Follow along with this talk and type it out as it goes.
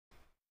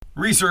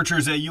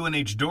Researchers at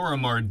UNH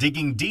Durham are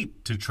digging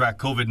deep to track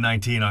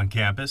COVID-19 on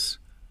campus.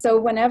 So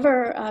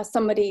whenever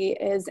somebody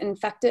is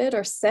infected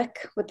or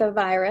sick with the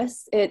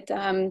virus, it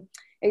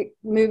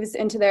moves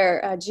into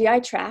their GI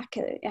tract,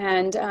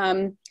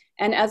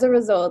 and as a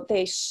result,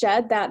 they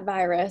shed that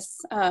virus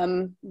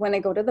when they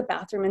go to the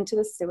bathroom into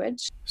the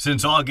sewage.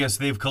 Since August,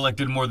 they've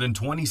collected more than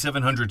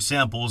 2,700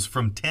 samples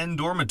from 10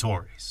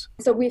 dormitories.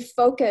 So we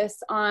focus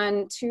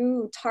on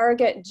two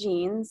target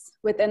genes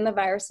within the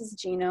virus's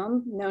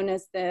genome, known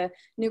as the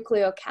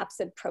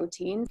nucleocapsid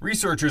protein.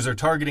 Researchers are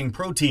targeting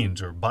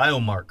proteins or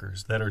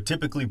biomarkers that are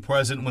typically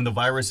present when the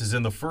virus is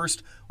in the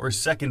first or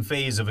second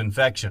phase of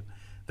infection.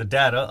 The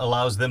data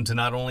allows them to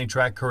not only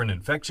track current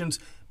infections,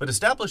 but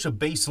establish a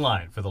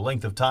baseline for the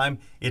length of time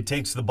it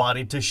takes the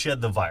body to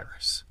shed the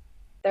virus.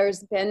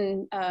 There's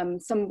been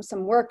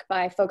some work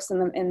by folks in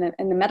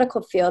the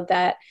medical field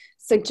that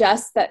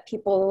suggests that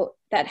people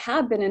that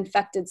have been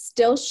infected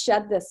still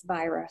shed this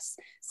virus,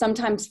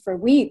 sometimes for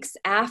weeks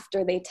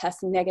after they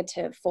test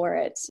negative for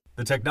it.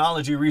 The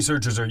technology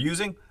researchers are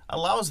using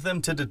allows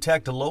them to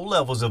detect low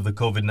levels of the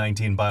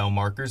COVID-19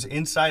 biomarkers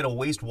inside a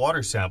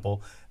wastewater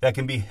sample that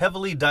can be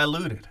heavily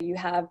diluted. You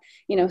have,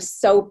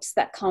 soaps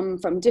that come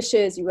from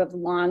dishes, you have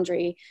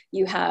laundry,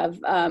 you have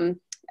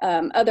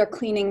other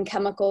cleaning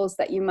chemicals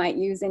that you might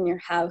use in your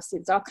house.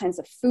 There's all kinds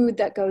of food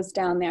that goes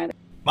down there.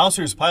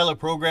 Mouser's pilot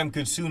program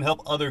could soon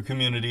help other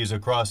communities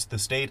across the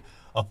state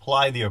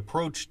apply the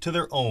approach to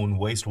their own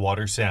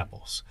wastewater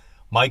samples.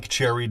 Mike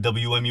Cherry,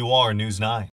 WMUR News 9.